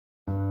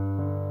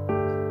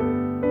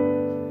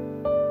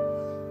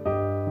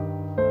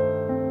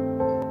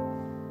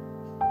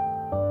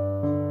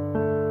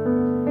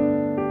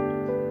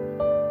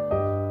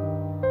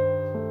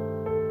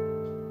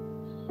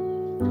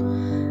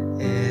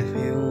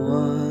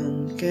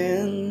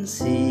can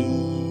see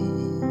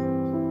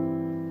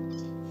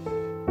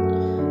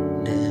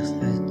there's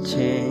a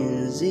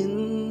change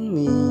in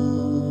me.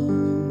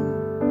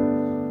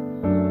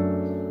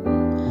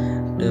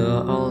 They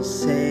all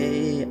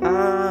say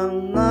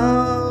I'm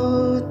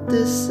not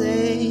the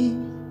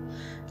same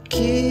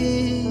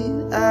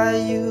kid I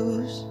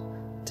used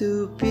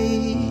to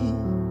be.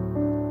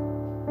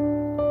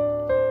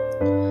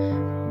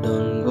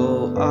 Don't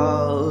go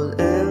out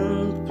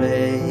and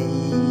play,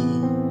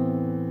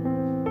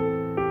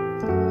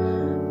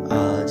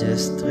 I'll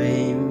just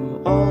dream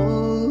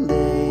all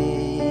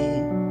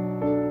day.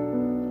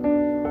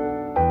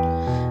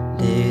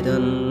 They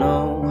don't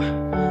know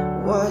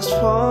what's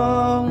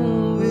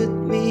wrong with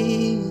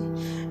me,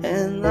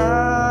 and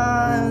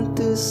I'm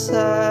too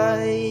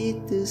shy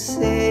to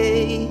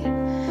say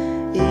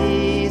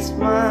it's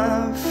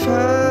my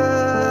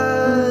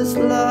first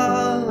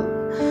love.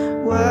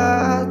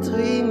 What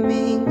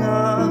dreaming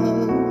of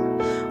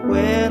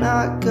when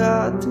I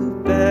got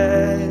to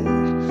bed,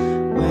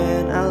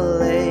 when I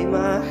lay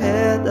my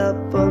head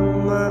up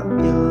on my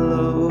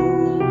pillow.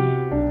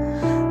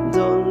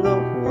 Don't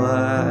know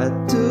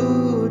what to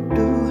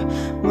do.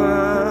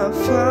 My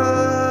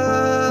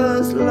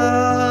first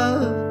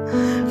love,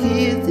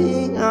 he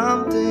think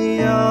I'm too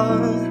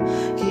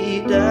young,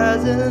 he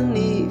doesn't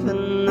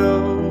even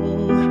know.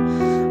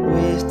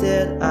 Wish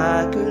that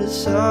I could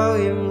show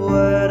him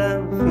what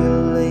I'm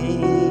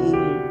feeling,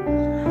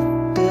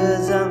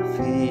 'cause I'm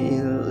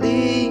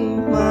feeling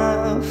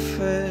my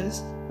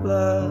first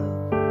love.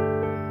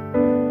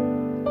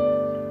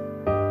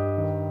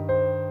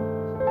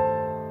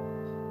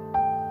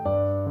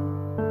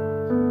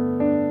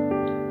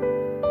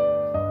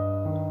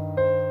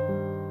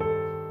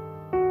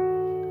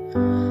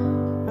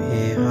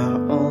 Mirror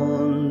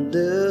on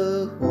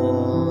the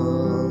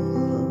wall,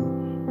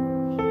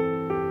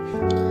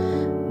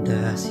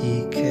 does he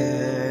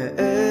care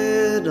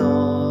at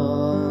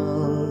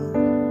all?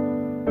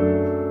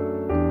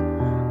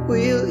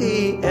 Will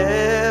he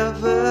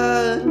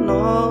ever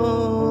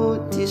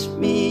notice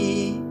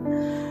me?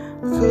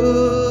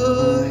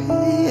 Could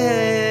he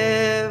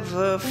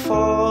ever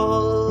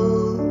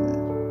fall?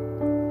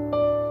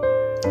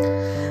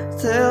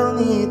 Tell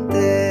me,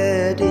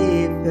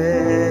 teddy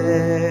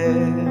bear,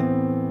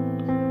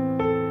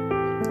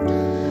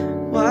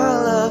 why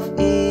love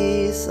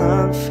is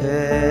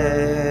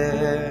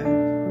unfair.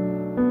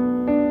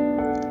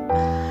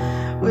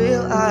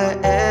 Will I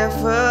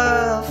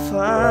ever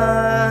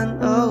find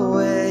a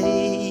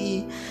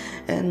way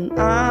and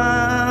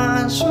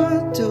answer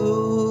to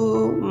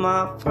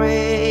my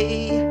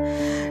prayer?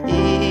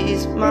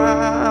 Is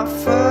my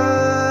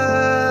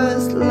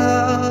first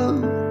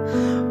love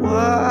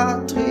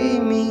what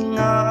dreaming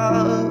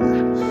of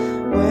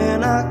when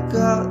I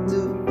got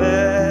to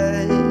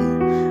bed,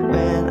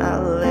 when I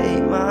lay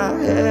my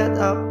head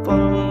up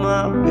on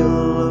my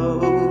pillow?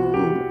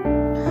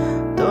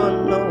 Don't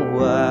know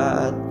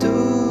what to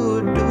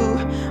do.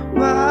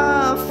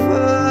 My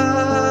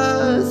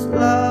first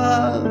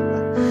love,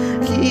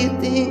 he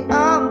think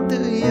I'm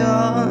too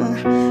young,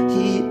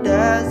 he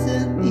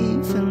doesn't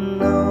even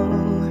know.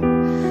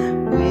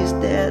 Wish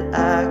that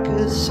I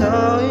could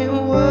show him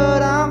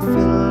what I'm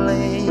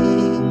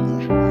feeling,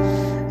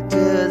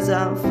 'cause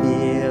I'm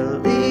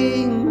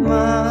feeling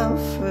my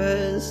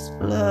first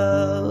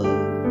love.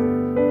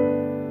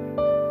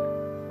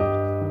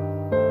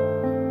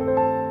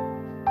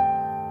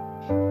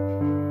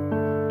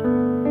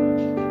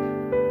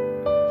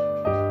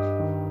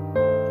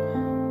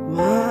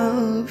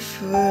 My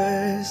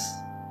first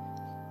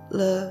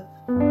love.